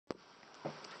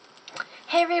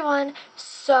Hey everyone,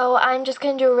 so I'm just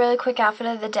going to do a really quick outfit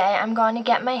of the day. I'm going to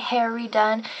get my hair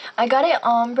redone. I got it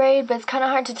ombre, but it's kind of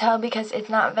hard to tell because it's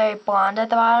not very blonde at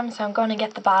the bottom, so I'm going to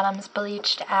get the bottoms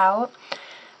bleached out.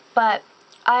 But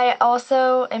I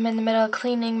also am in the middle of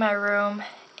cleaning my room,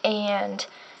 and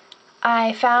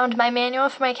I found my manual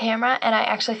for my camera, and I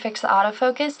actually fixed the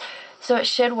autofocus, so it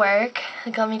should work.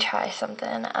 Like, let me try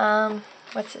something.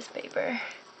 What's this paper?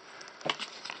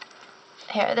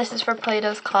 Here, this is for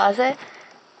Plato's Closet.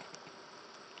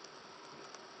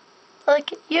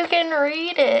 Look, you can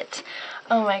read it.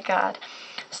 Oh my god.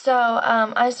 So,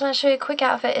 I just want to show you a quick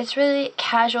outfit. It's really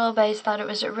casual, but I just thought it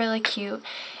was really cute.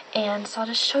 And so I'll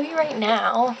just show you right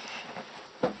now.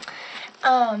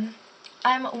 I'm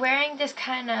wearing this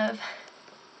kind of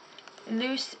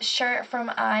loose shirt from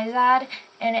Oottttd,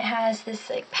 and it has this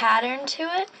like pattern to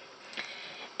it.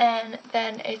 And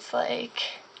then it's like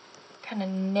kind of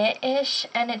knit-ish,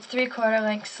 and it's 3/4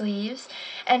 length sleeves.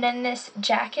 And then this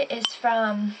jacket is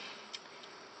from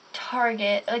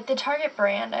Target, like the Target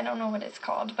brand. I don't know what it's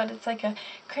called, but it's like a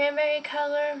cranberry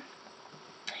color.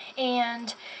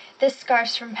 And this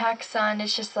scarf's from PacSun.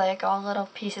 It's just like all little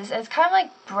pieces. It's kind of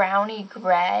like browny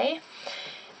gray.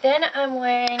 Then I'm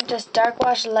wearing just dark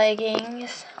wash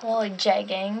leggings, well, like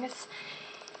jeggings.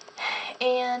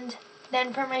 And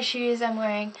then for my shoes, I'm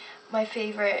wearing my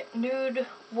favorite nude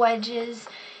wedges.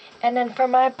 And then for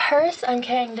my purse, I'm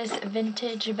carrying this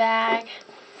vintage bag.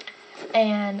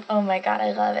 And oh my god,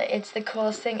 I love it. It's the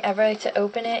coolest thing ever. Like, to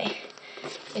open it,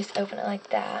 you just open it like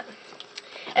that.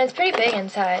 And it's pretty big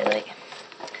inside. Like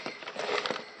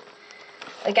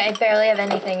I barely have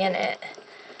anything in it.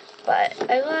 But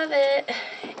I love it.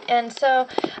 And so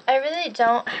I really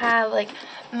don't have like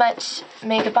much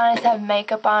makeup on. I just have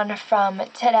makeup on from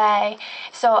today.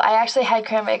 So I actually had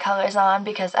cranberry colors on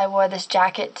because I wore this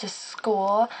jacket to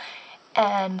school.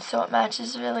 And so it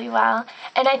matches really well.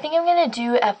 And I think I'm going to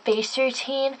do a face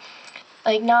routine,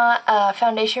 like not a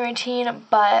foundation routine,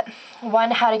 but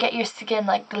one how to get your skin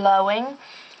like glowing.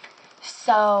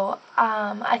 So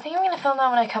I think I'm going to film that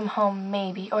when I come home,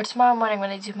 maybe, or tomorrow morning when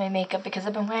I do my makeup, because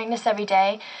I've been wearing this every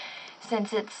day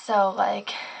since it's so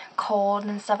like cold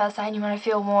and stuff outside and you want to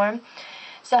feel warm.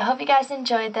 So I hope you guys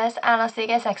enjoyed this, and I'll see you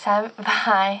guys next time.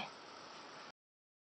 Bye.